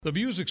The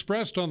views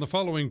expressed on the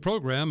following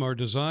program are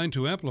designed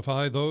to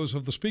amplify those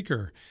of the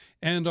speaker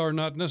and are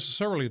not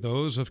necessarily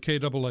those of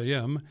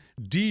KAAM,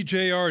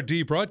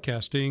 DJRD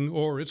Broadcasting,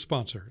 or its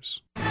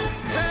sponsors.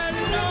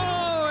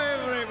 Hello,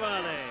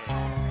 everybody!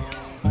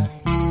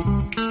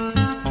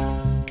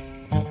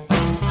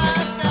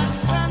 I've got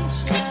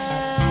sunshine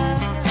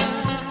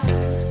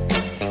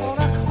on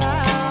a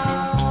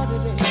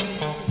cloudy day.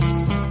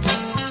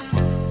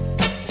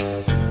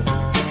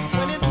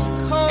 When it's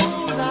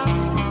cold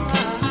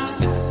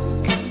outside,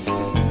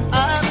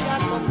 I've got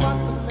the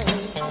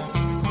month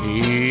of May.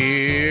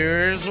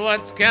 Here's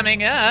what's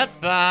coming up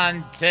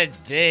on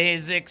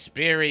today's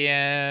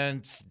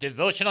experience.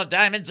 Devotional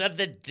Diamonds of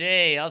the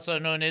Day, also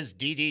known as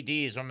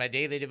DDDs, where my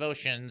daily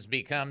devotions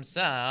become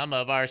some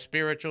of our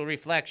spiritual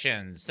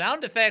reflections.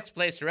 Sound effects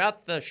placed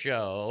throughout the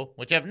show,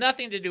 which have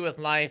nothing to do with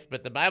life,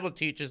 but the Bible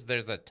teaches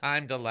there's a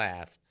time to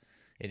laugh.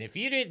 And if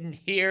you didn't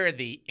hear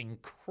the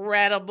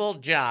incredible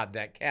job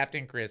that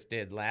Captain Chris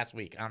did last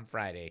week on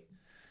Friday,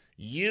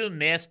 you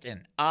missed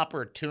an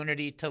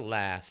opportunity to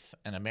laugh,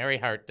 and a merry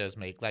heart does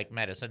make like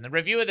medicine. The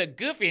review of the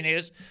goofy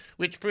news,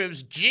 which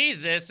proves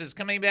Jesus is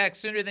coming back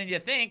sooner than you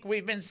think.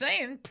 We've been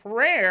saying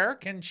prayer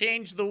can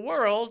change the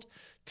world.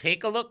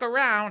 Take a look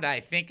around. I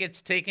think it's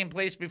taking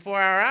place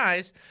before our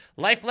eyes.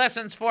 Life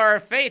lessons for our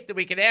faith that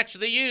we could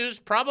actually use.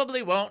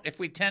 Probably won't if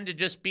we tend to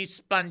just be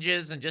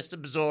sponges and just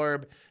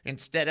absorb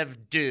instead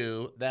of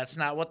do. That's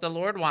not what the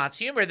Lord wants.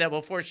 Humor that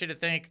will force you to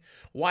think,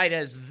 why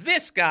does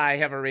this guy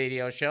have a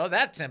radio show?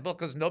 That's simple,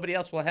 because nobody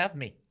else will have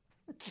me.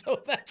 So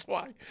that's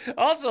why.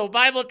 Also,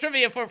 Bible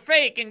trivia for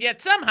fake and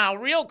yet somehow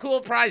real cool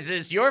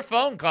prizes, your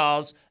phone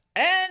calls,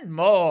 and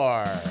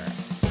more.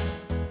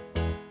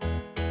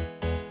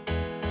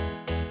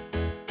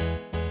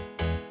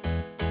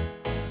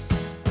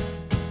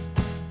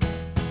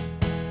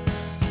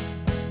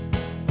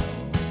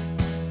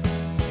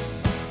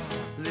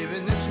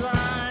 Living this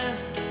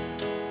life,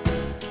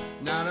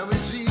 not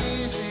always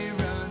easy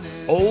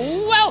running.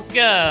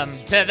 Welcome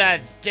to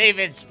the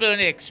David Spoon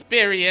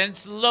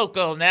Experience,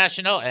 local,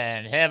 national,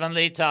 and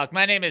heavenly talk.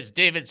 My name is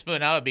David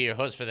Spoon. I'll be your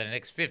host for the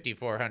next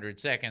 5,400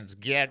 seconds.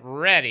 Get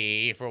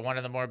ready for one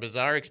of the more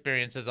bizarre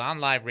experiences on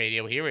live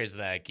radio. Here is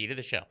the key to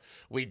the show.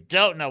 We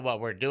don't know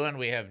what we're doing.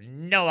 We have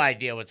no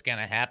idea what's going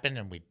to happen,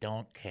 and we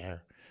don't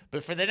care.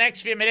 But for the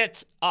next few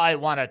minutes, I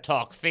want to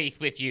talk faith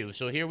with you.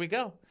 So here we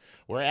go.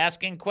 We're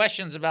asking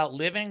questions about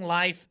living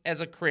life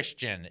as a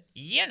Christian.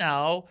 You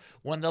know,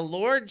 when the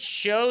Lord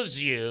shows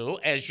you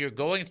as you're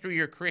going through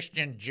your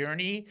Christian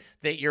journey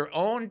that your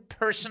own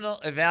personal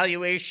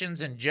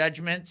evaluations and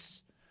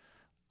judgments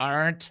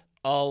aren't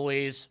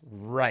always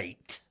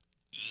right.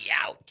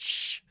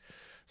 Ouch.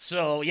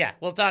 So, yeah,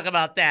 we'll talk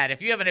about that.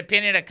 If you have an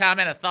opinion, a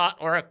comment, a thought,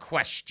 or a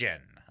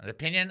question, an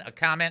opinion, a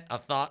comment, a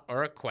thought,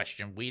 or a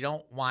question, we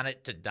don't want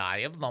it to die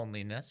of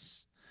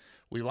loneliness.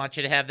 We want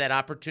you to have that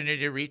opportunity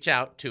to reach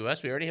out to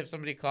us. We already have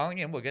somebody calling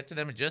in. We'll get to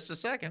them in just a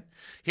second.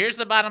 Here's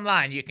the bottom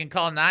line. You can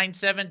call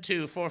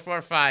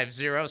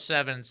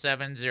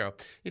 972-445-0770.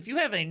 If you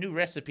have a new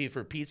recipe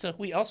for pizza,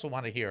 we also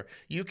want to hear.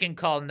 You can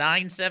call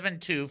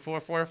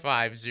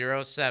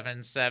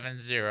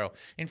 972-445-0770.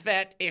 In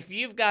fact, if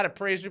you've got a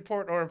praise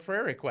report or a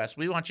prayer request,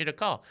 we want you to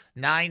call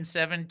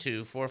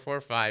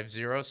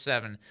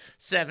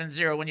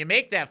 972-445-0770. When you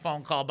make that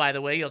phone call, by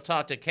the way, you'll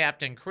talk to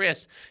Captain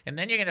Chris, and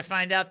then you're going to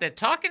find out that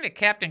talking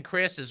to Captain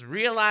Chris is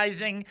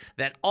realizing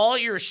that all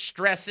your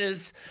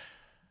stresses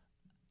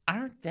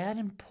aren't that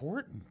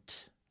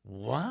important.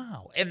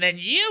 Wow. And then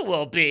you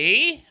will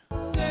be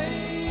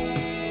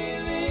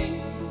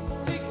Sailing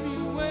takes me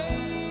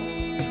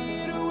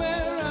away to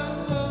where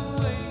I'm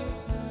away.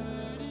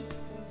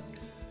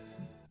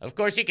 Of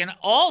course, you can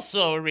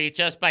also reach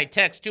us by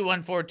text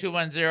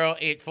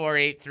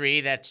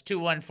 214-210-8483. That's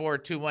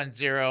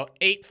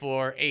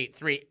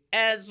 214-210-8483.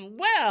 As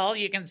well,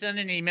 you can send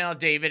an email,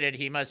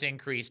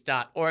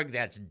 david@hemustincrease.org.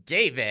 That's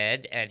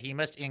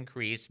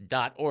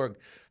david@hemustincrease.org.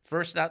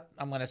 First up,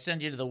 I'm going to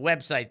send you to the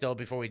website, though,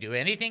 before we do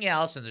anything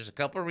else, and there's a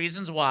couple of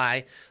reasons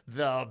why.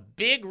 The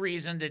big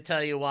reason to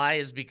tell you why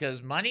is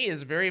because money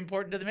is very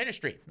important to the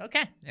ministry.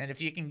 Okay, and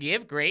if you can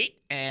give, great,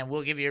 and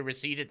we'll give you a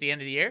receipt at the end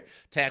of the year,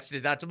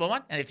 tax-deductible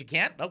one, and if you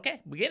can't, okay,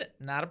 we get it,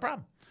 not a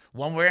problem.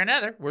 One way or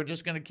another, we're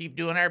just going to keep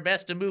doing our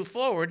best to move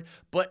forward.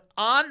 But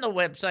on the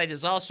website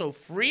is also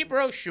free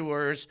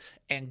brochures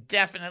and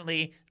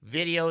definitely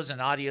videos and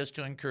audios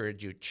to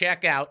encourage you.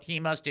 Check out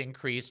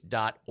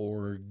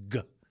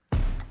hemustincrease.org.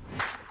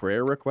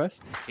 Prayer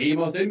request?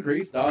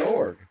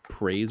 HeMustIncrease.org.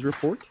 Praise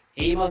report?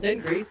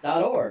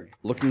 HeMustIncrease.org.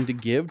 Looking to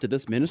give to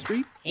this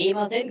ministry?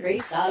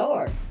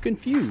 HeMustIncrease.org.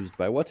 Confused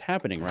by what's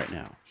happening right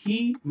now?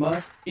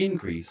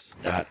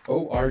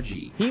 HeMustIncrease.org.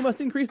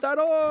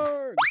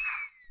 HeMustIncrease.org!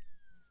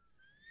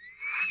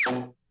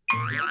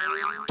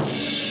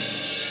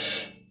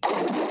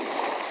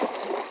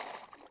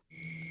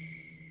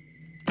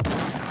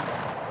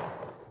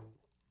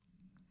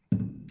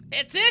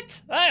 It's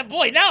it? Oh,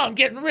 boy, now I'm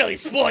getting really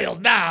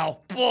spoiled now.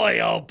 Boy,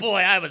 oh boy,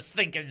 I was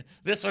thinking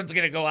this one's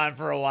going to go on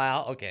for a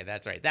while. Okay,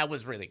 that's right. That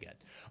was really good.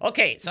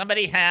 Okay,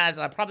 somebody has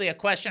probably a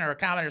question or a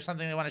comment or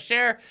something they want to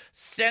share.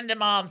 Send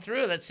them on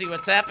through. Let's see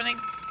what's happening.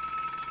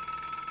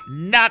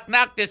 Knock,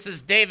 knock. This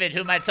is David.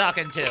 Who am I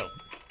talking to?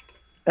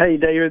 Hey,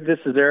 David, this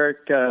is Eric.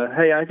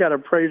 Hey, I got a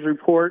praise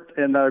report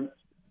and to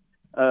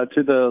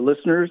the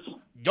listeners.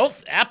 Oh,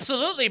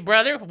 absolutely,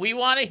 brother. We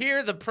want to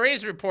hear the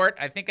praise report.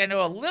 I think I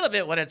know a little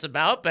bit what it's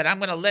about, but I'm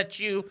going to let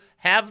you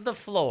have the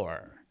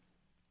floor.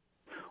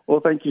 Well,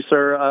 thank you,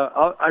 sir.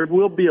 I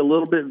will be a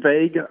little bit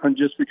vague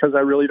just because I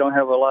really don't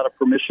have a lot of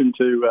permission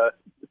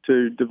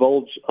to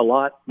divulge a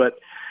lot. But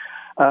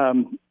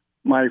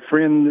my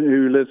friend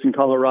who lives in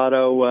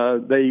Colorado,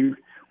 they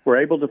were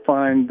able to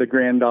find the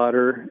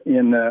granddaughter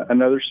in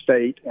another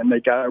state, and they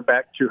got her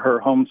back to her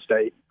home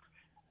state.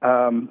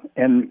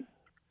 And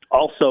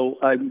also,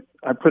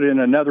 I put in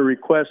another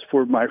request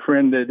for my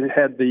friend that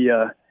had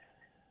the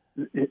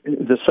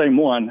same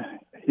one.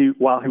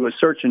 While he was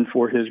searching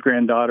for his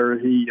granddaughter,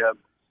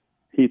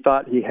 he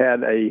thought he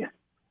had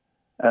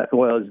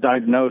was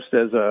diagnosed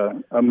as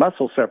a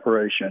muscle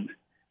separation.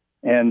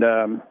 And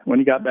when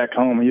he got back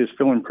home, he was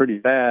feeling pretty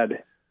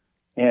bad.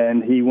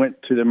 And he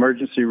went to the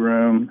emergency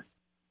room,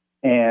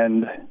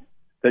 and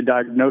the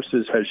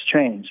diagnosis has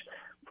changed.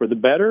 For the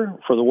better,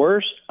 for the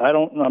worse,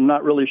 I'm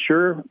not really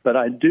sure, but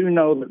I do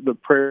know that the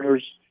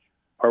prayers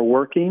are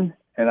working,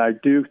 and I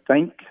do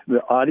thank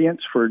the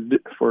audience for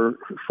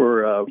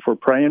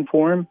praying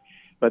for him.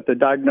 But the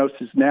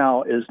diagnosis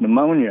now is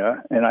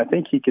pneumonia, and I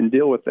think he can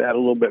deal with that a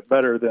little bit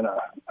better than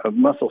a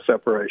muscle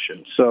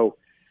separation. So,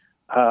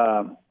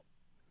 so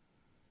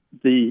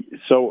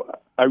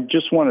I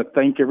just want to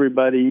thank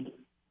everybody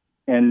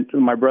and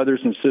my brothers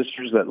and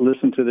sisters that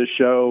listen to this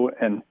show,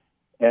 and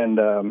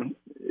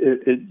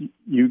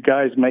you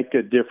guys make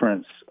a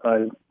difference.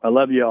 I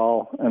love you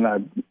all, and I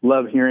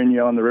love hearing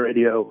you on the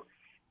radio,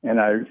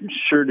 and I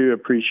sure do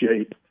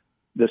appreciate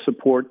the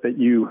support that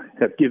you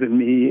have given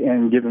me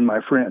and given my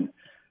friend.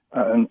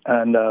 And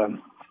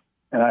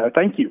I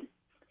thank you.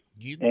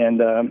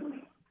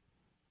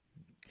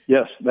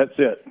 Yes, that's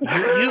it.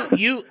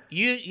 You.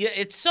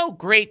 It's so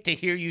great to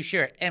hear you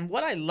share it. And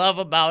what I love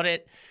about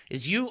it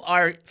is you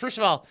are, first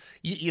of all,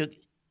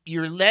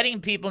 you're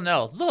letting people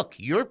know, look,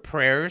 your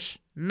prayers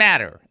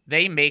matter.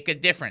 They make a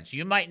difference.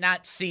 You might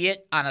not see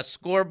it on a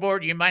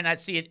scoreboard. You might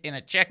not see it in a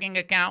checking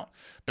account,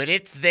 but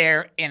it's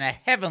there in a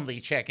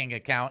heavenly checking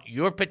account.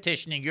 You're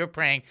petitioning, you're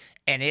praying,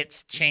 and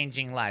it's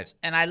changing lives.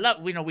 And I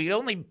love, we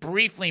only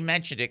briefly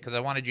mentioned it because I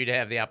wanted you to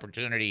have the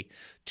opportunity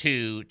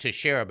to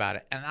share about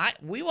it. And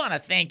we want to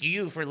thank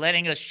you for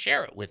letting us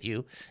share it with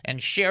you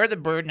and share the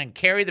burden and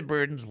carry the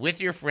burdens with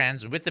your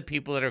friends and with the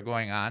people that are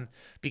going on,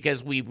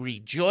 because we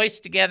rejoice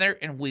together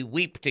and we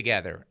weep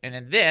together. And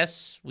in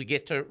this, we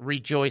get to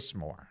rejoice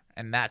more.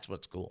 And that's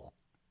what's cool.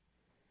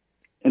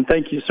 And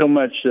thank you so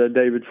much,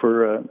 David,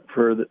 for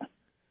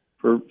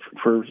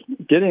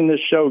getting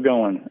this show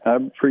going. I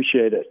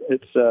appreciate it.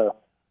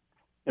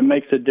 It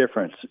makes a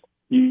difference.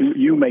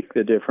 You make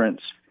the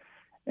difference,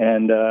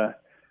 and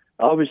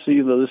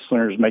obviously the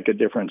listeners make a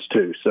difference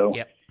too. So,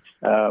 yep.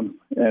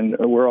 And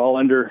we're all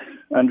under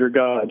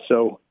God.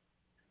 So,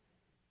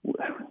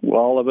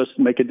 all of us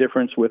make a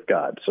difference with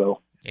God.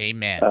 So,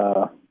 amen.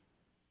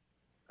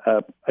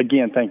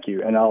 Again, thank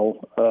you, and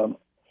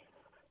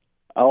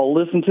I'll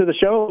listen to the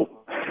show.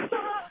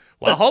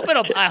 Well,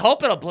 I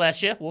hope it'll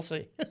bless you. We'll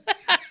see.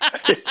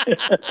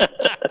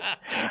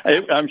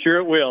 I'm sure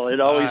it will. It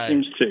always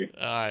seems to.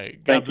 All right.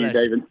 Thank you,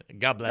 David.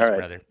 God bless, right.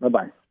 brother.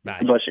 Bye-bye. Bye.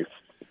 God bless you.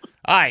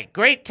 All right,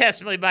 great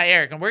testimony by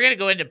Eric. And we're going to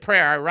go into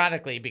prayer,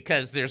 ironically,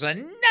 because there's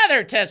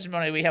another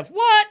testimony we have.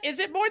 What? Is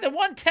it more than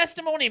one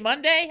testimony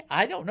Monday?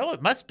 I don't know.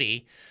 It must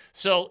be.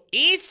 So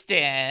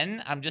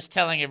Easton, I'm just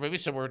telling everybody,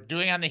 so we're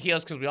doing on the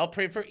heels because we all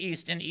prayed for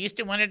Easton.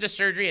 Easton went into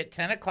surgery at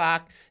 10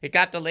 o'clock. It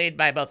got delayed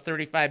by about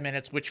 35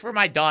 minutes, which for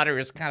my daughter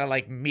is kind of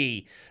like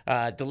me.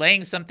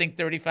 Delaying something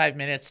 35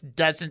 minutes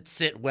doesn't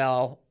sit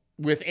well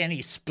with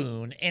any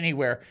spoon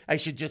anywhere. I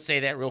should just say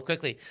that real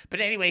quickly.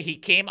 But anyway, he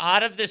came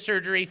out of the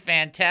surgery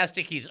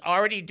fantastic. He's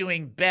already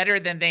doing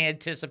better than they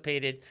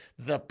anticipated.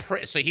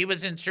 So he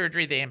was in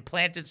surgery. They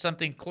implanted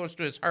something close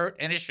to his heart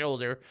and his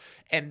shoulder.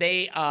 And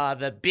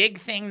the big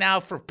thing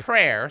now for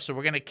prayer, so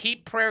we're going to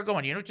keep prayer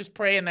going. You don't just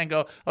pray and then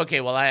go,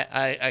 okay, well,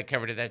 I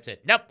covered it. That's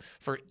it. Nope.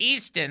 For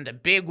Easton, the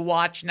big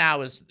watch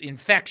now is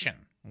infection.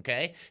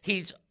 Okay?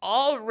 He's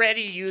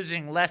already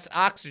using less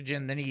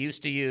oxygen than he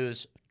used to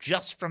use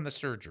just from the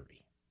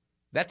surgery.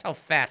 That's how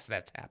fast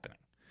that's happening.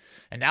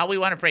 And now we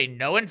want to pray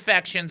no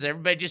infections.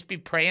 Everybody just be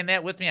praying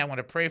that with me. I want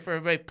to pray for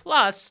everybody.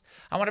 Plus,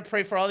 I want to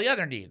pray for all the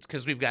other needs,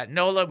 because we've got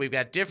Nola, we've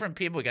got different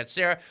people, we got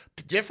Sarah,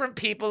 different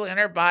people in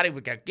our body.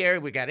 We got Gary,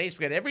 we got Ace,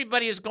 we got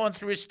everybody who's going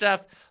through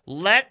stuff.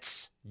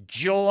 Let's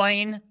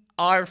join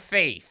our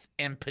faith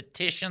and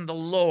petition the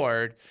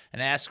Lord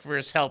and ask for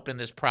his help in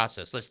this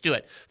process. Let's do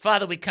it.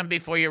 Father, we come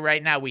before you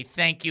right now. We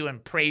thank you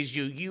and praise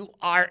you. You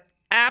are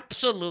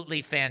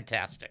absolutely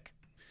fantastic.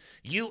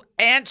 You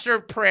answer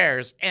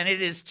prayers, and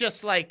it is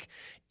just like,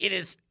 it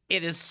is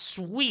It is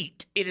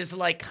sweet. It is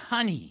like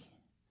honey.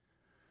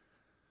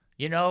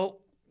 You know,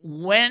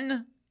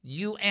 when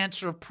you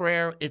answer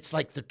prayer, it's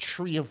like the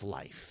tree of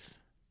life.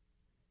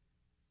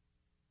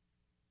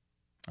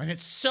 And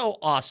it's so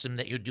awesome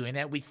that you're doing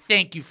that. We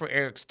thank you for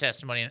Eric's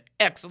testimony. An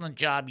excellent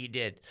job you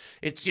did.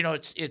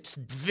 It's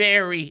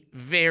very,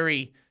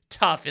 very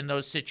tough in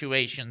those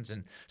situations,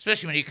 and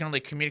especially when you can only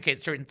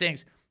communicate certain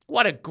things.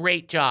 What a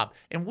great job.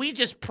 And we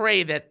just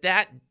pray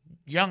that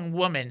young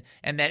woman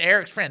and that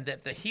Eric's friend,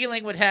 that the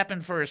healing would happen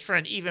for his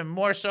friend even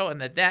more so,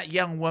 and that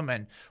young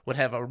woman would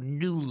have a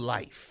new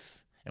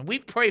life. And we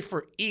pray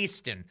for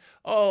Easton.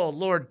 Oh,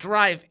 Lord,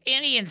 drive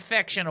any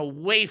infection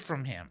away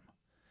from him.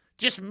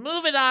 Just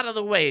move it out of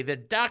the way. The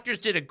doctors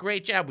did a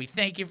great job. We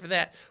thank you for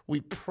that.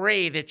 We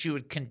pray that you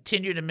would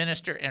continue to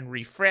minister and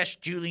refresh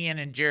Julian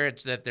and Jared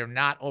so that they're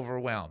not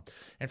overwhelmed.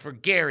 And for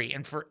Gary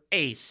and for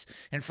Ace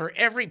and for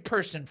every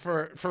person,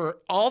 for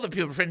all the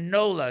people, for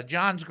Nola,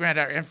 John's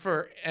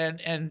granddaughter,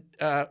 and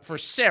for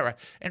Sarah,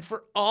 and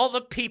for all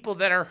the people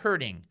that are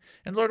hurting.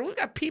 And Lord, we've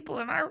got people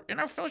in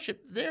our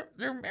fellowship,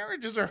 their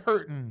marriages are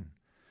hurting.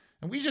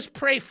 And we just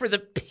pray for the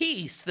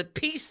peace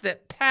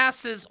that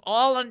passes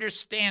all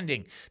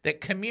understanding, that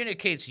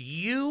communicates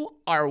you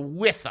are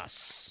with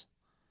us.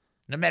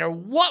 No matter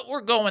what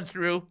we're going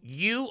through,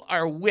 you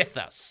are with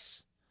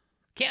us.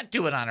 Can't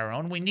do it on our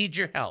own. We need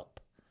your help.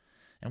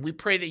 And we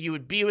pray that you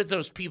would be with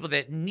those people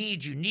that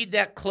need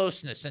that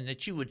closeness, and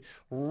that you would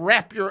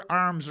wrap your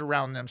arms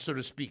around them, so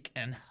to speak,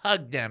 and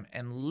hug them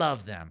and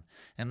love them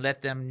and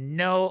let them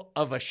know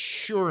of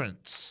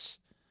assurance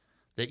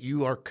that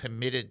you are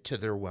committed to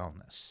their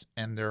wellness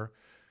and the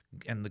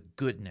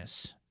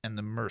goodness and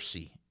the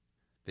mercy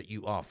that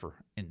you offer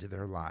into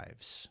their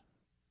lives.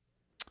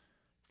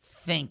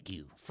 Thank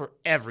you for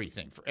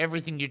everything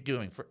you're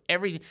doing, for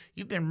everything.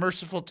 You've been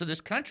merciful to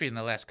this country in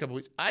the last couple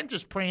of weeks. I'm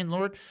just praying,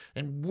 Lord,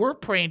 and we're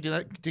praying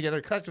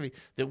together collectively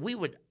that we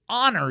would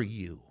honor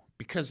you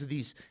because of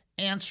these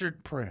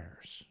answered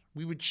prayers.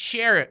 We would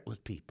share it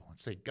with people and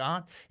say,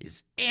 God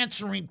is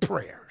answering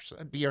prayers.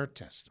 That'd be our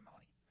testimony.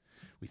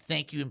 We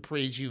thank you and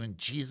praise you in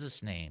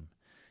Jesus' name.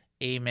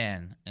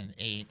 Amen and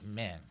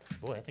amen.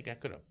 Boy, I think I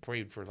could have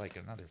prayed for like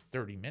another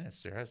 30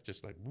 minutes there. I was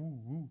just like, woo,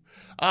 woo.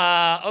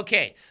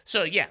 Okay,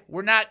 so yeah,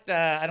 we're not,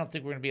 I don't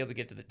think we're going to be able to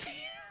get to the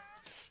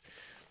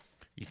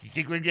You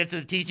think we're going to get to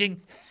the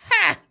teaching?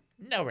 Ha!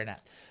 No, we're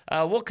not.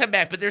 We'll come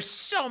back, but there's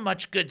so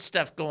much good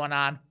stuff going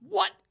on.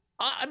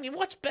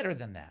 What's better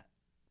than that?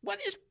 What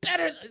is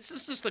better? This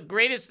is just the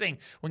greatest thing.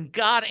 When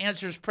God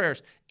answers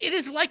prayers, it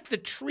is like the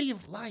tree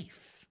of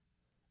life.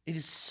 It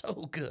is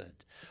so good.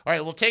 All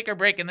right, we'll take our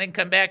break and then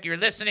come back. You're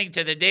listening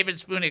to the David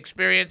Spoon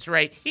Experience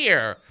right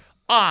here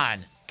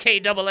on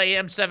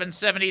KAAM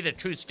 770, the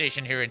truth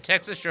station here in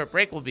Texas. Short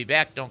break. We'll be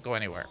back. Don't go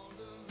anywhere.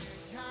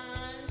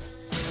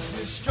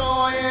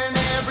 Destroying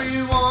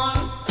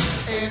everyone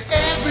and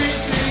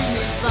everything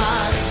they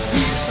find.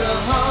 He's the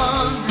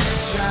hungry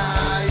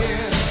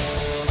giant.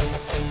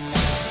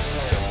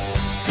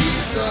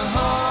 He's the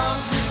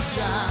hungry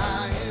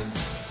giant.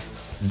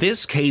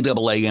 This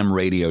KAAM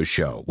radio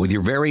show with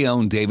your very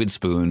own David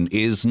Spoon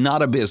is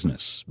not a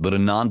business, but a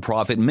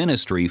nonprofit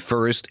ministry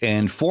first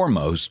and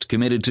foremost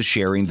committed to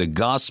sharing the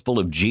gospel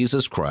of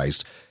Jesus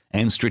Christ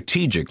and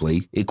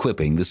strategically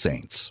equipping the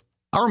saints.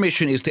 Our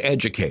mission is to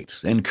educate,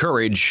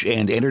 encourage,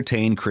 and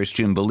entertain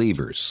Christian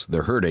believers,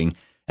 the hurting,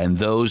 and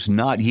those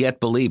not yet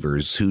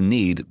believers who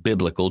need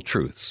biblical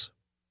truths.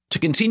 To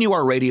continue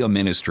our radio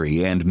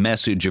ministry and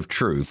message of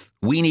truth,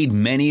 we need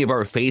many of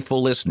our faithful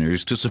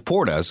listeners to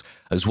support us,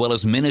 as well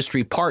as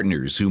ministry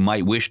partners who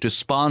might wish to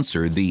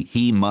sponsor the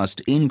He Must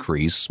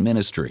Increase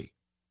ministry.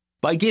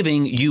 By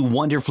giving, you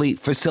wonderfully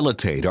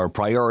facilitate our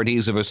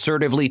priorities of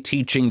assertively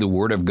teaching the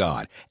Word of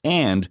God,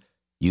 and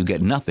you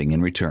get nothing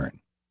in return.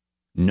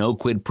 No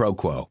quid pro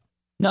quo.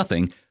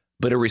 Nothing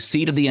but a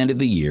receipt at the end of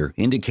the year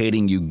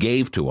indicating you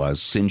gave to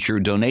us, since your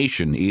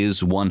donation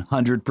is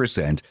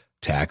 100%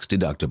 tax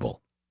deductible.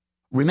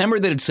 Remember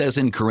that it says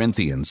in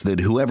Corinthians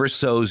that whoever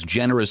sows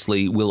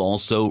generously will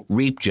also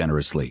reap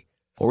generously.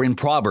 Or in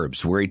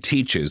Proverbs, where it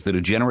teaches that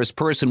a generous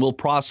person will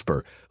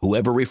prosper.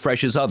 Whoever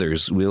refreshes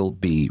others will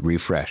be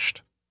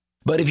refreshed.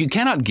 But if you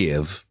cannot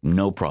give,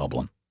 no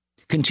problem.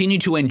 Continue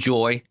to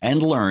enjoy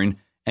and learn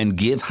and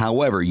give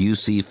however you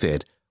see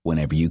fit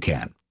whenever you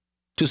can.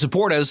 To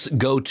support us,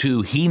 go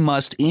to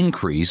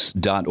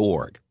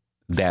HeMustIncrease.org.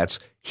 That's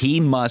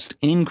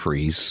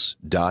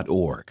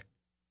HeMustIncrease.org.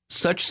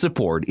 Such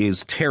support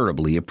is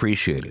terribly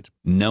appreciated,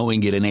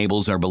 knowing it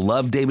enables our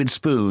beloved David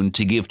Spoon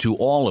to give to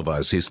all of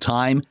us his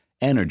time,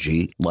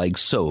 energy, like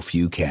so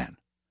few can.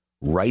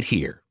 Right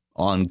here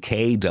on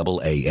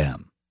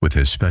KAAM. With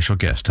his special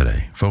guest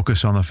today,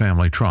 focus on the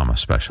family trauma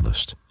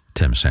specialist,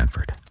 Tim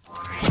Sanford.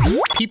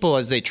 People,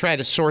 as they try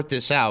to sort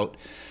this out,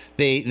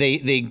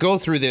 they go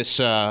through this,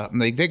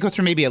 they go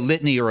through maybe a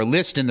litany or a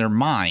list in their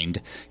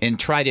mind and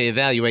try to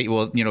evaluate,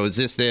 well, is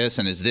this,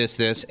 and is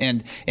this?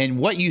 And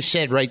what you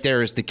said right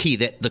there is the key,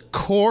 that the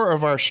core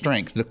of our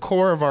strength, the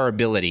core of our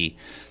ability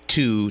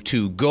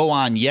to go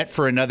on yet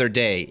for another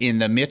day in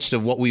the midst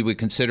of what we would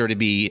consider to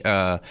be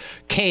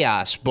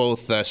chaos,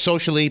 both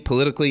socially,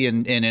 politically,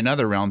 and in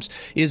other realms,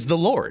 is the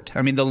Lord.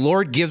 I mean, the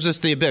Lord gives us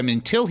the ability.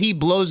 Until he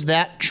blows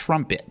that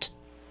trumpet,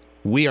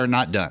 we are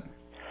not done.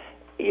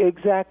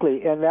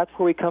 Exactly, and that's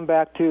where we come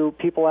back to,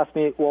 people ask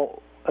me,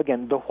 well,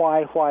 again, the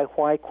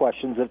why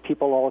questions that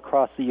people all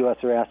across the U.S.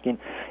 are asking.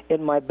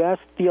 And my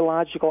best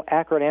theological,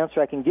 accurate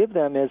answer I can give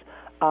them is,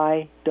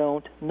 I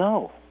don't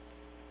know.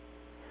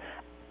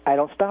 I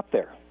don't stop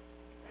there.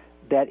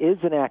 That is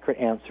an accurate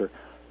answer.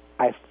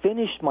 I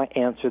finished my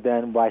answer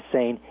then by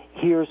saying,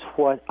 here's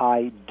what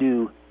I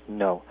do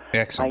know.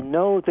 Excellent. I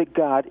know that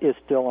God is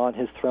still on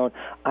his throne.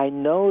 I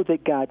know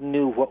that God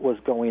knew what was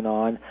going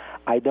on.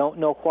 I don't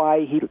know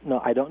why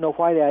I don't know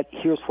why that.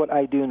 Here's what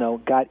I do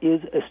know. God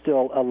is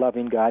still a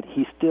loving God.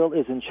 He still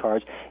is in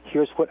charge.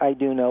 Here's what I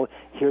do know.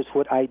 Here's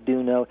what I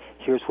do know.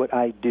 Here's what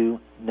I do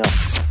know.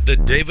 The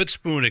David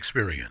Spoon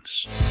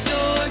Experience.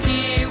 You're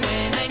here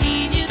when I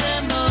need you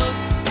the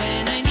most.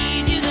 When I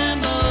need you the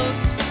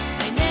most.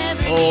 I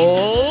never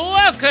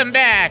Welcome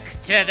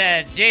back to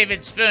the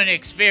David Spoon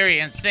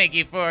Experience. Thank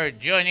you for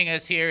joining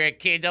us here at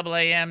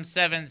KAAM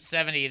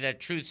 770, the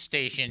truth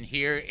station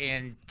here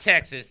in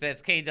Texas.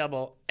 That's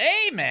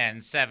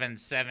KAAM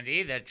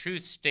 770, the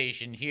truth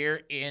station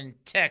here in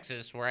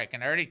Texas, where I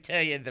can already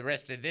tell you the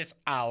rest of this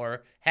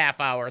hour, half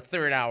hour,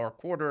 third hour,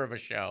 quarter of a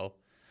show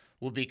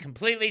will be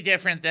completely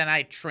different than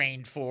I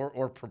trained for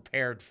or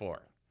prepared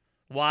for.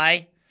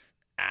 Why?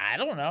 I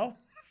don't know.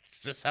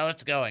 It's just how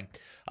it's going.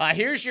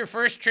 Here's your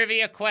first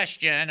trivia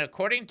question.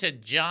 According to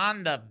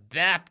John the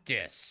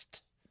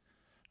Baptist,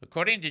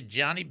 according to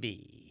Johnny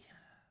B,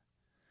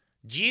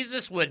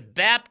 Jesus would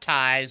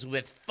baptize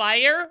with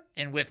fire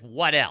and with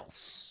what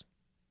else?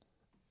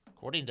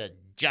 According to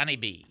Johnny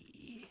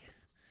B,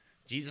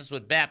 Jesus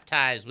would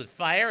baptize with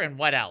fire and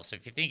what else?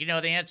 If you think you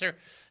know the answer,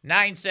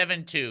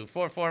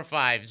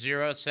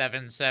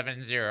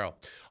 972-445-0770.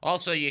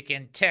 Also, you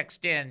can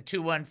text in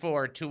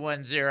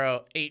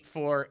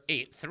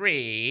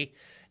 214-210-8483.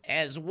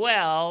 As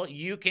well,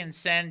 you can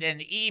send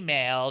an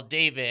email,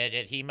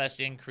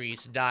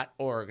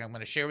 david@hemustincrease.org. I'm going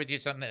to share with you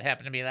something that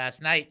happened to me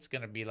last night. It's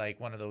going to be like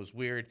one of those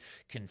weird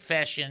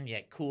confession,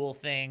 yet cool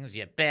things,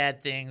 yet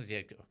bad things.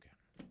 Yet, okay.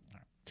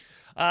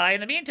 All right.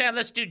 In the meantime,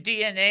 let's do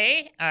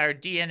DNA. Our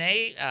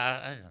DNA,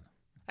 I don't know.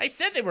 I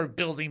said they were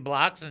building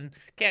blocks, and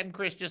Captain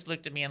Chris just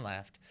looked at me and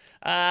laughed.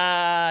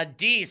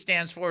 D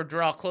stands for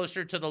draw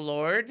closer to the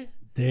Lord.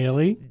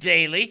 Daily.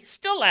 Daily.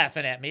 Still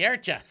laughing at me,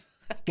 aren't you?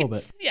 A little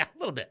bit. Yeah, a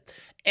little bit.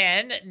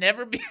 And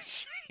never be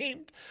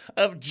ashamed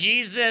of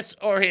Jesus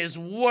or his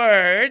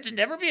words.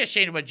 Never be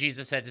ashamed of what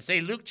Jesus had to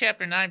say. Luke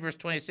chapter 9, verse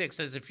 26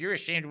 says, if you're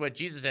ashamed of what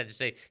Jesus had to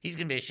say, he's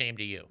going to be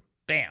ashamed of you.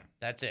 Bam.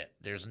 That's it.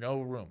 There's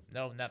no room.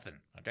 No, nothing.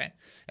 Okay?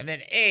 And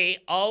then A,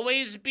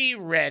 always be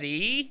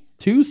ready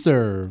to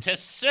serve. To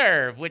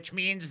serve, which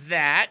means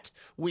that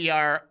we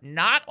are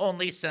not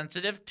only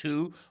sensitive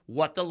to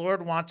what the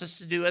Lord wants us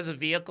to do as a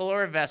vehicle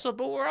or a vessel,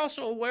 but we're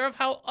also aware of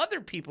how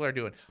other people are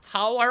doing.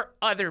 How are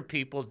other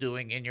people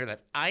doing in your life?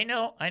 I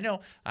know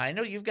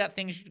you've got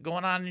things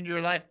going on in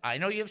your life. I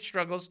know you have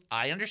struggles.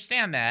 I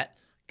understand that.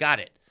 Got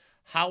it.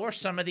 How are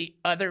some of the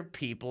other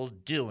people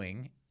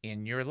doing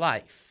in your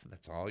life?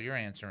 That's all you're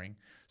answering.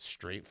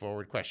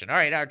 Straightforward question. All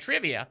right, our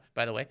trivia,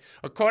 by the way.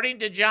 According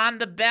to John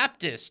the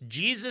Baptist,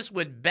 Jesus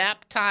would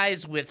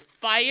baptize with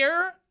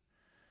fire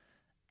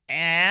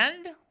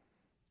and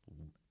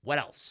what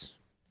else?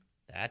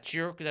 That's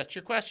your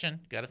question.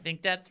 Got to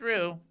think that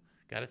through.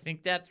 Because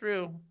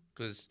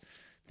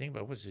think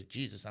about what's it,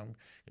 Jesus.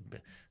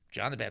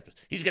 John the Baptist.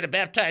 He's going to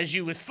baptize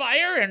you with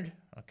fire and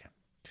okay.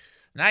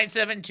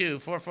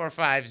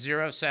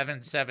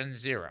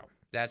 972-445-0770.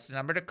 That's the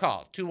number to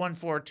call,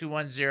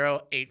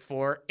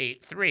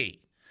 214-210-8483.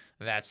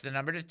 That's the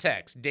number to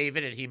text,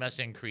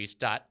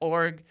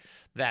 david@hemustincrease.org.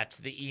 That's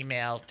the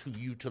email to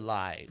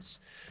utilize.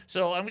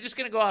 So I'm just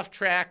going to go off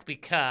track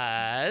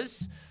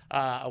because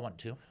I want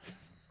to.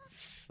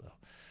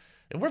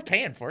 And we're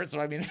paying for it, so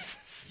I mean,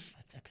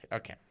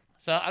 okay.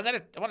 So I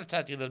want to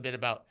talk to you a little bit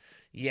about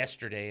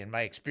yesterday and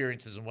my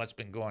experiences and what's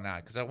been going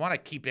on because I want to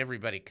keep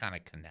everybody kind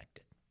of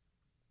connected.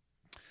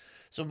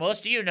 So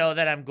most of you know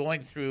that I'm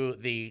going through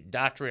the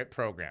doctorate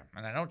program,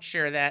 and I don't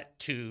share that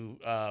to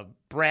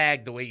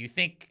brag the way you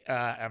think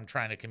I'm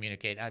trying to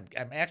communicate.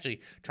 I'm actually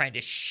trying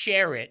to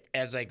share it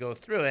as I go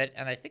through it,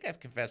 and I think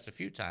I've confessed a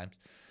few times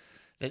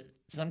that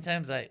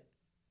sometimes I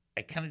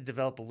kind of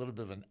develop a little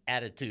bit of an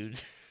attitude.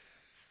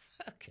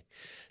 Okay.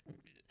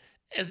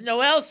 As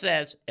Noel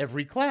says,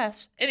 every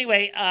class.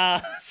 Anyway,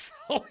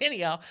 so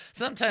anyhow,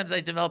 sometimes I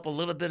develop a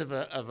little bit of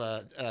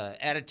a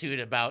attitude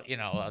about,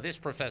 this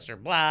professor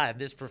blah and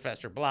this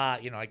professor blah.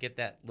 I get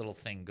that little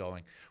thing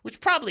going,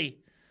 which probably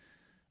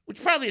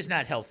is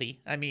not healthy.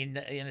 I mean,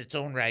 in its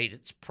own right,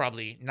 it's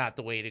probably not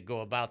the way to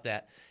go about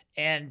that.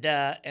 And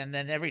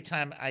then every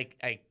time I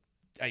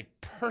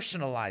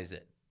personalize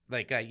it,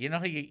 like how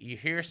you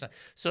hear something.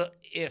 So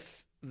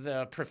if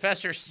the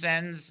professor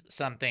sends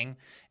something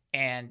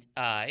and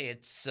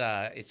it's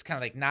kind of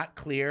like not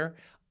clear,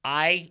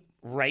 I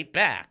write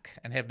back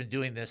and have been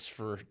doing this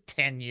for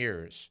 10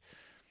 years.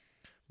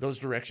 Those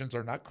directions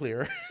are not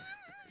clear.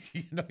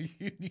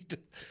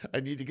 I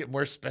need to get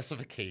more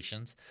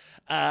specifications.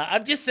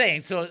 I'm just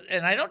saying, so,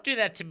 and I don't do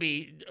that to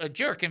be a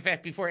jerk. In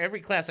fact, before every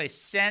class, I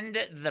send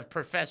the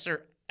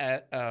professor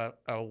a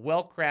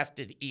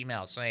well-crafted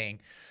email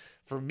saying,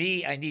 for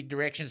me, I need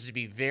directions to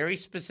be very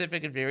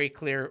specific and very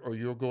clear, or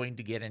you're going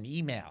to get an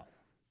email.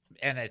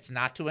 And it's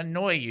not to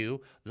annoy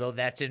you, though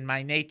that's in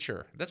my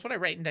nature. That's what I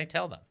write and I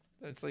tell them.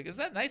 It's like, is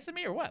that nice of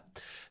me or what?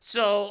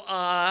 So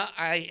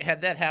I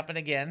had that happen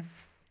again.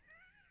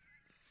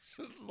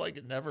 This is like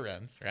it never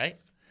ends, right?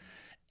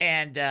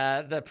 And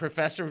the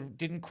professor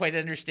didn't quite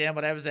understand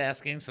what I was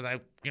asking, so I,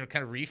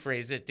 kind of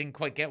rephrased it. Didn't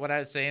quite get what I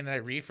was saying, then I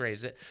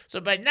rephrased it.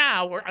 So by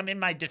now, I'm in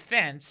my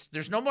defense.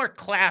 There's no more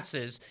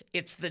classes.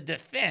 It's the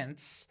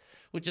defense,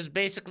 which is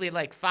basically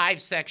like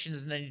 5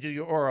 sections, and then you do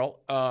your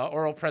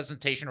oral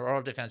presentation or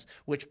oral defense,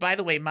 which, by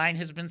the way, mine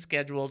has been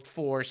scheduled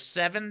for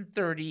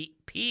 7:30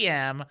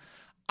 p.m.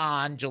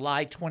 on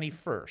July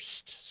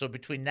 21st. So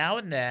between now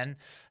and then,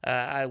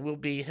 I will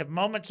have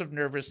moments of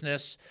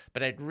nervousness,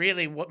 but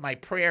what my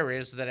prayer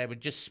is that I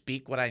would just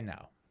speak what I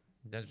know.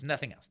 There's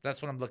nothing else. That's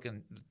what I'm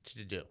looking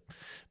to do.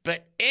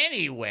 But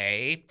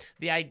anyway,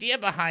 the idea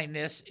behind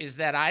this is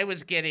that I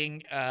was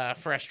getting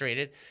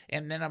frustrated,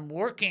 and then I'm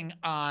working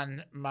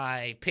on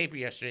my paper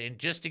yesterday, and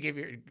just to give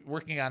you,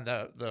 working on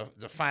the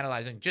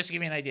finalizing, just to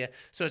give you an idea.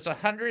 So it's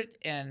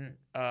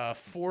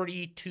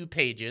 142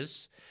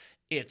 pages.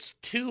 It's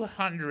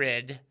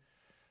 200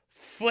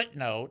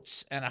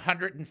 footnotes and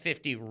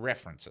 150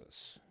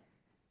 references.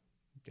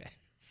 Okay.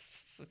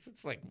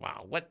 It's like,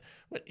 wow, what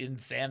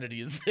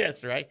insanity is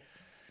this, right?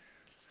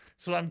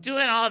 So I'm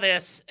doing all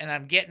this, and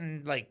I'm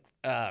getting like,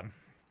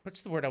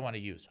 what's the word I want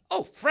to use?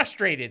 Oh,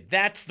 frustrated.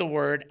 That's the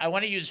word. I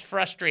want to use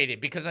frustrated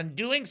because I'm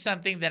doing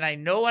something that I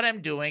know what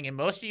I'm doing, and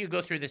most of you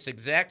go through this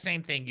exact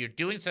same thing. You're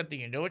doing something,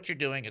 you know what you're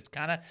doing. It's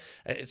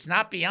it's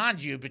not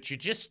beyond you, but you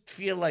just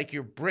feel like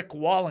you're brick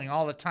walling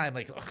all the time.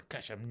 Like, oh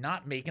gosh, I'm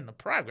not making the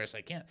progress.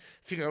 I can't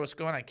figure out what's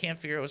going on. I can't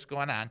figure out what's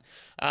going on.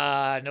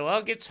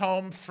 Noelle gets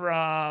home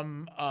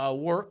from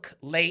work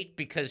late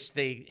because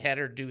they had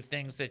her do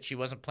things that she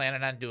wasn't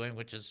planning on doing,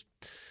 which is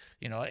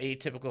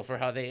atypical for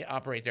how they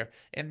operate there.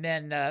 And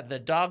then the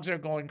dogs are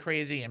going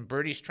crazy, and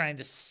Bertie's trying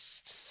to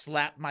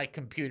slap my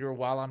computer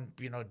while I'm,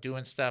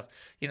 doing stuff.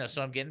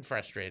 So I'm getting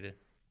frustrated.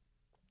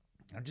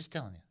 I'm just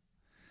telling you.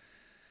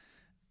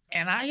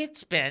 And I had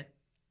spent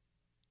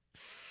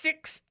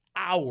 6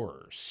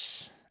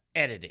 hours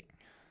editing.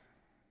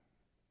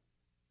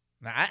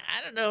 Now, I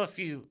don't know if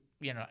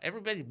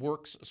everybody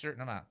works a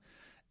certain amount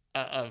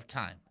of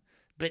time.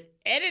 But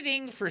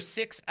editing for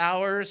 6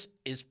 hours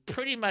is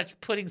pretty much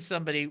putting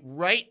somebody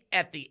right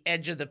at the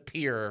edge of the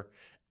pier,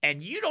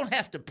 and you don't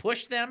have to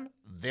push them,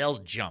 they'll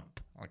jump,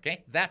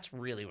 okay? That's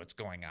really what's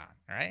going on,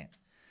 all right?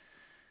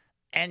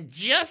 And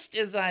just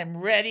as I'm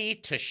ready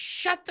to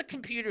shut the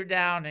computer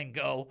down and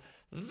go,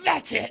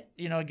 that's it,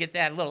 get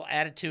that little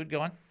attitude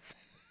going,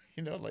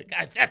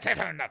 that's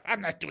enough,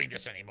 I'm not doing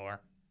this anymore.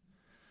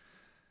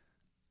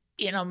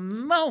 In a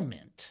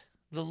moment,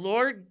 the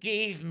Lord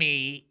gave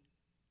me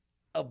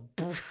a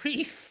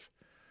brief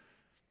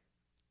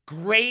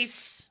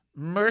grace,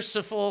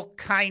 merciful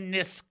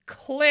kindness,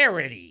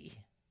 clarity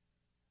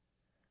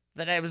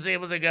that I was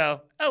able to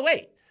go, oh,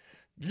 wait,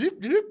 bloop,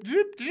 bloop,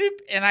 bloop,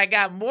 bloop, and I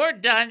got more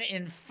done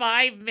in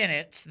 5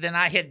 minutes than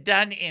I had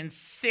done in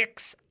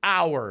 6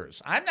 hours.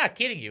 I'm not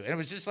kidding you. And it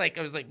was just like,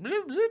 I was like,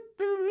 bloop, bloop, bloop,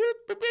 bloop,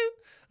 bloop, bloop.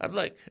 I'm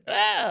like,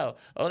 oh,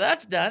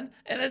 that's done.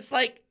 And it's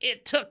like,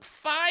 it took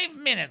 5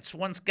 minutes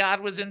once God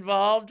was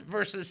involved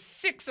versus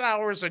 6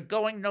 hours of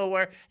going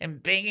nowhere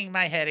and banging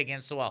my head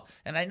against the wall.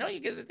 And I know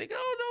you guys think,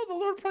 oh, no, the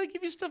Lord probably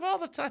give you stuff all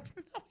the time.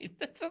 No,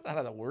 that's not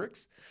how that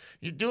works.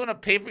 You're doing a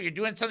paper, you're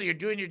doing something, you're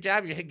doing your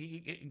job, you're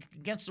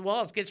against the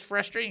wall, it gets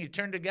frustrating, you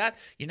turn to God,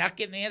 you're not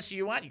getting the answer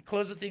you want, you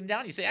close the thing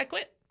down, you say, I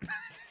quit.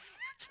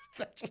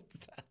 that's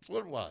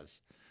what it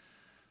was.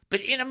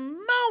 But in a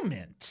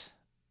moment,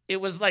 it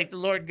was like the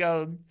Lord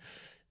going,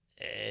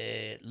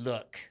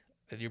 look.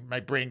 And my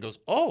brain goes,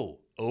 how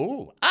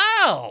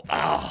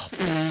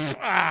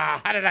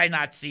did I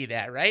not see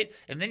that, right?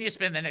 And then you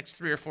spend the next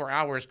 3 or 4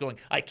 hours going,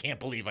 I can't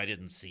believe I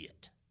didn't see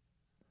it.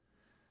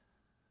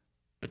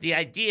 But the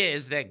idea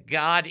is that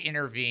God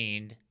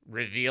intervened,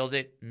 revealed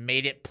it,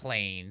 made it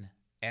plain,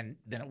 and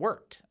then it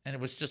worked. And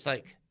it was just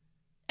like,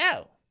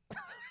 oh.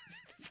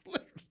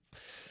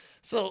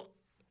 So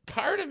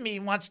part of me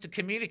wants to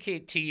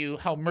communicate to you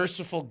how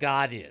merciful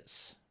God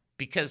is,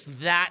 because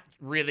that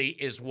really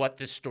is what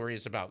this story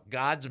is about.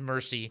 God's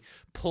mercy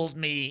pulled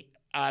me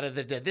out of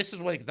the dead. This is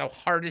like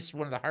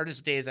one of the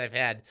hardest days I've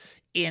had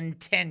in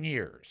 10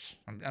 years.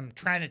 I'm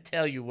trying to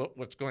tell you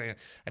what's going on.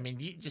 I mean,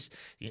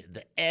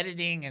 the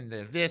editing and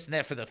the this and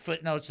that for the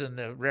footnotes and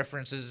the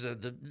references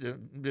of the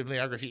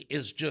bibliography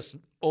is just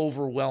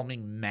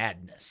overwhelming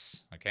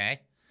madness, okay?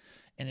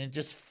 And in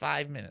just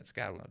 5 minutes,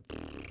 God went.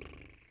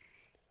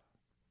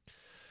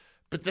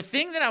 But the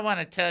thing that I want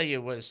to tell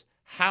you was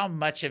how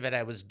much of it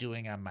I was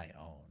doing on my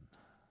own.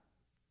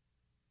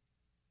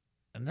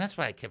 And that's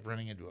why I kept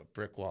running into a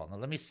brick wall. Now,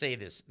 let me say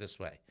this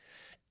way.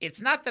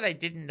 It's not that I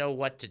didn't know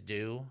what to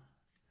do,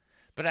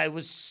 but I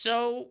was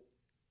so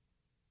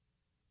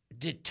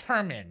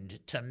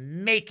determined to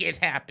make it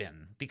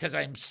happen because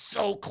I'm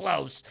so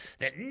close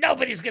that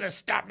nobody's going to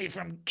stop me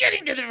from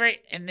getting to the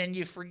right. And then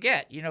you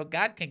forget,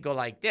 God can go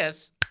like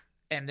this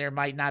and there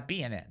might not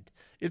be an end.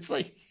 It's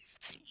like,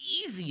 it's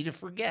easy to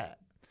forget.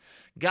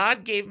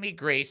 God gave me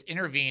grace,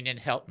 intervened, and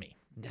helped me.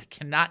 I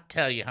cannot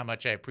tell you how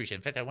much I appreciate it.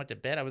 In fact, I went to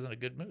bed. I was in a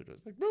good mood. I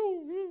was like,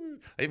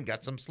 I even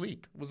got some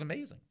sleep. It was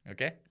amazing.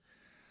 Okay.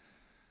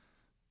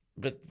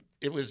 But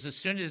it was as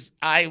soon as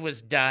I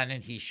was done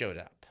and he showed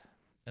up.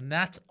 And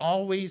that's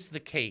always the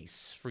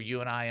case for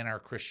you and I in our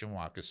Christian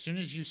walk. As soon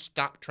as you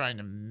stop trying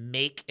to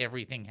make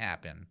everything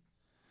happen,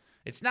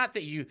 it's not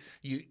that you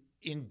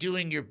in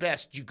doing your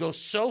best, you go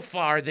so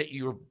far that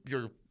your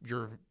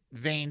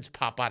veins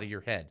pop out of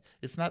your head.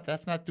 That's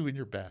not doing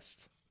your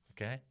best.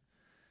 Okay?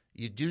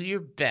 You do your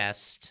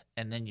best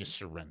and then you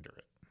surrender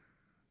it.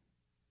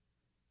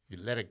 You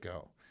let it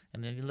go.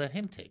 And then you let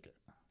him take it.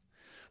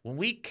 When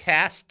we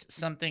cast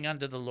something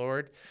unto the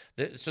Lord,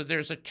 so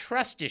there's a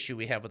trust issue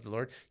we have with the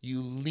Lord,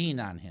 you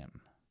lean on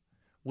him.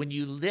 When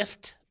you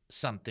lift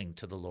something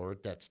to the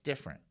Lord, that's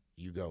different.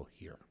 You go,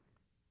 here,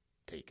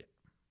 take it.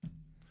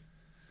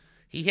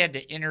 He had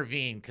to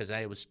intervene because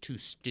I was too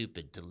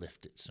stupid to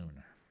lift it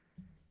sooner.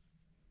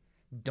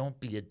 Don't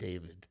be a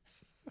David.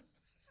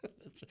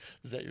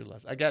 Is that your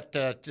lesson? I got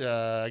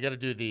to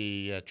do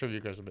the trivia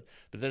question, but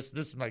this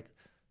is like,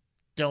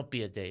 don't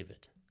be a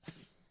David.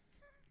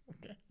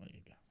 Okay, there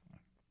you go.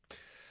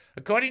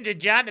 According to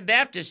John the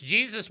Baptist,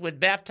 Jesus would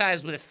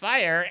baptize with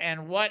fire,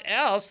 and what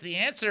else? The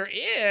answer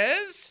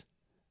is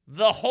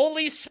the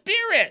Holy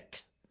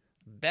Spirit.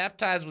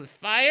 Baptized with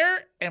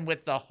fire and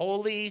with the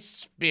Holy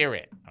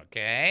Spirit,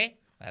 okay?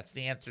 That's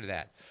the answer to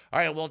that. All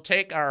right, we'll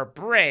take our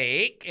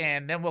break,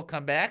 and then we'll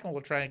come back, and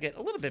we'll try and get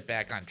a little bit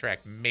back on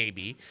track,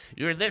 maybe.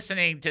 You're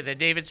listening to the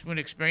David Spoon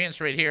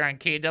Experience right here on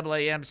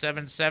KAAM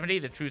 770,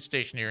 the truth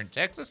station here in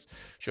Texas.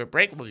 Short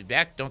break. We'll be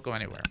back. Don't go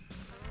anywhere.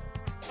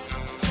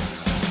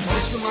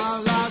 Most of my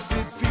life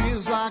it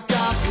feels like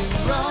I've been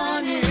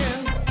running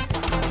and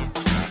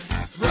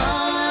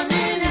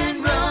running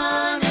and running.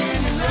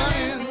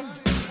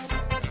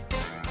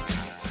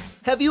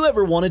 Have you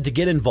ever wanted to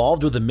get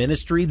involved with a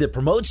ministry that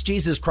promotes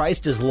Jesus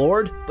Christ as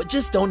Lord, but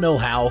just don't know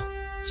how?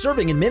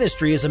 Serving in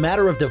ministry is a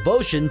matter of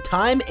devotion,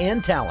 time,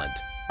 and talent.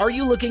 Are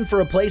you looking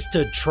for a place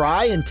to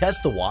try and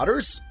test the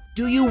waters?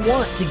 Do you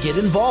want to get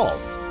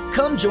involved?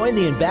 Come join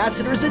the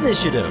Ambassadors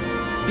Initiative.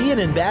 Be an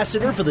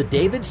ambassador for the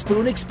David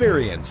Spoon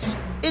Experience.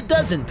 It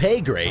doesn't pay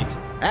great.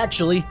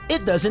 Actually,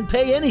 it doesn't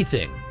pay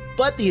anything.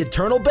 But the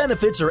eternal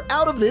benefits are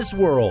out of this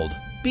world.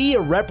 Be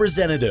a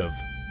representative.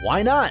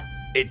 Why not?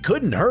 It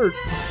couldn't hurt.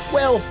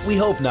 Well, we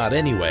hope not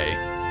anyway.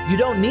 You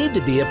don't need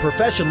to be a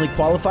professionally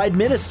qualified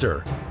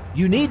minister.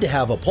 You need to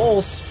have a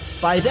pulse.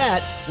 By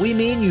that, we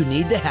mean you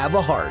need to have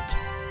a heart.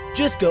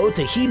 Just go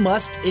to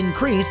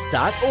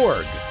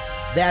hemustincrease.org.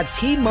 That's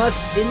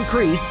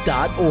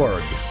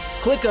hemustincrease.org.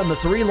 Click on the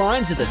 3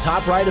 lines at the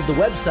top right of the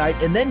website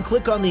and then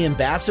click on the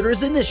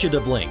Ambassadors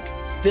Initiative link.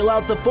 Fill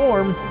out the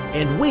form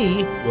and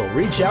we will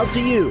reach out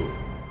to you.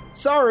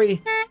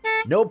 Sorry,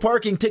 no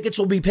parking tickets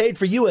will be paid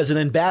for you as an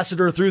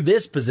ambassador through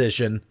this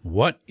position.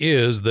 What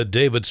is the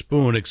David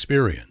Spoon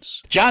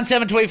Experience? John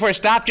 7:24,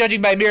 stop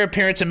judging by mere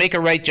appearance and make a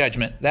right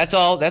judgment. That's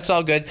all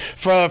good.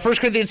 For 1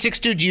 Corinthians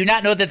 6:2, do you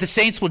not know that the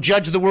saints will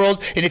judge the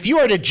world? And if you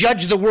are to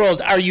judge the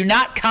world, are you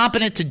not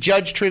competent to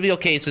judge trivial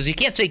cases? You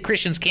can't say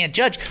Christians can't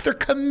judge. They're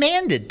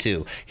commanded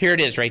to. Here it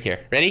is right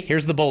here. Ready?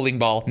 Here's the bowling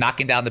ball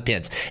knocking down the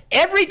pins.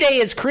 Every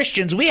day as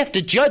Christians, we have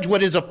to judge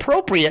what is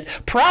appropriate,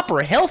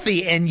 proper,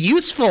 healthy, and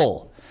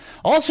useful.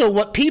 Also,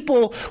 what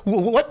people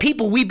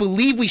we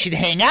believe we should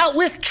hang out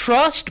with,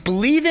 trust,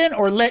 believe in,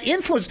 or let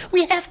influence,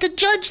 we have to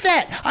judge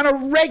that on a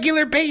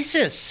regular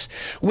basis.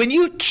 When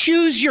you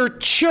choose your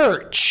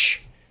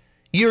church,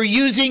 you're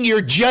using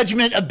your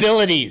judgment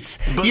abilities.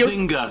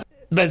 Bazinga.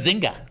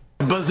 Bazinga.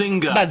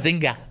 Bazinga.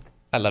 Bazinga.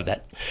 I love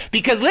that.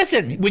 Because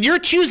listen, when you're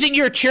choosing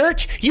your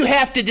church, you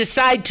have to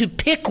decide to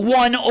pick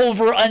one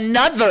over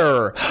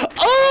another.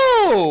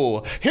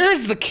 Oh,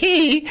 here's the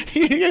key.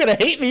 You're going to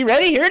hate me.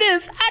 Ready? Here it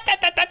is.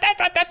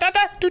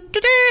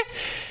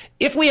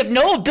 If we have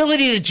no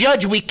ability to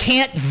judge, we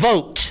can't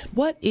vote.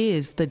 What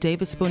is the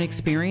David Spoon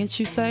Experience,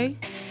 you say?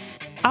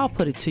 I'll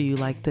put it to you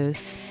like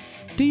this.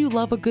 Do you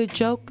love a good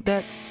joke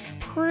that's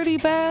pretty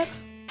bad?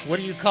 What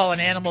do you call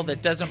an animal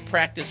that doesn't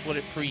practice what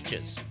it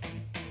preaches?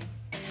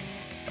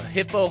 A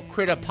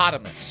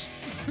hippocritopotamus.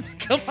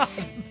 Come on.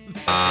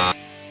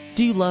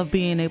 Do you love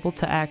being able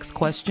to ask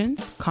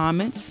questions,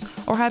 comments,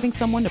 or having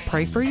someone to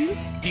pray for you?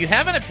 If you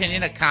have an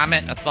opinion, a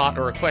comment, a thought,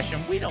 or a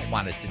question, we don't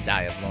want it to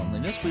die of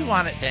loneliness. We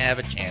want it to have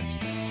a chance.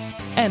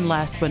 And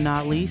last but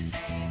not least,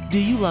 do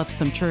you love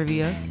some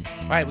trivia?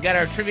 All right, we got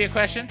our trivia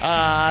question.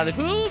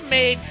 Who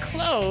made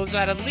clothes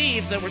out of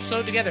leaves that were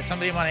sewed together?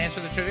 Somebody want to answer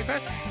the trivia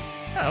question?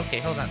 Oh, okay,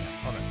 hold on.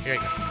 Here you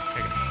go.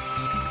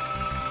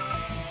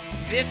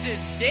 This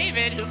is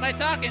David. Who am I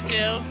talking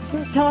to?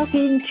 You're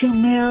talking to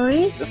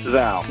Mary. This is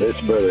Al. This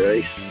is Brother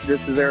Ace.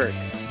 This is Eric.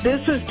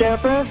 This is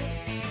Deborah.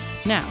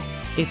 Now,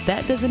 if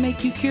that doesn't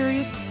make you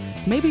curious,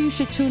 maybe you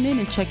should tune in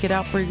and check it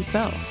out for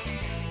yourself.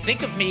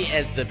 Think of me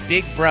as the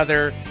big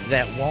brother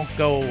that won't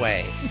go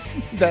away.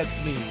 That's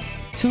me.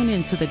 Tune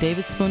in to the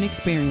David Spoon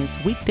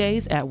Experience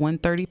weekdays at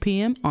 1:30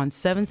 p.m. on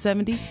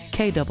 770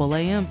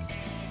 KAAM.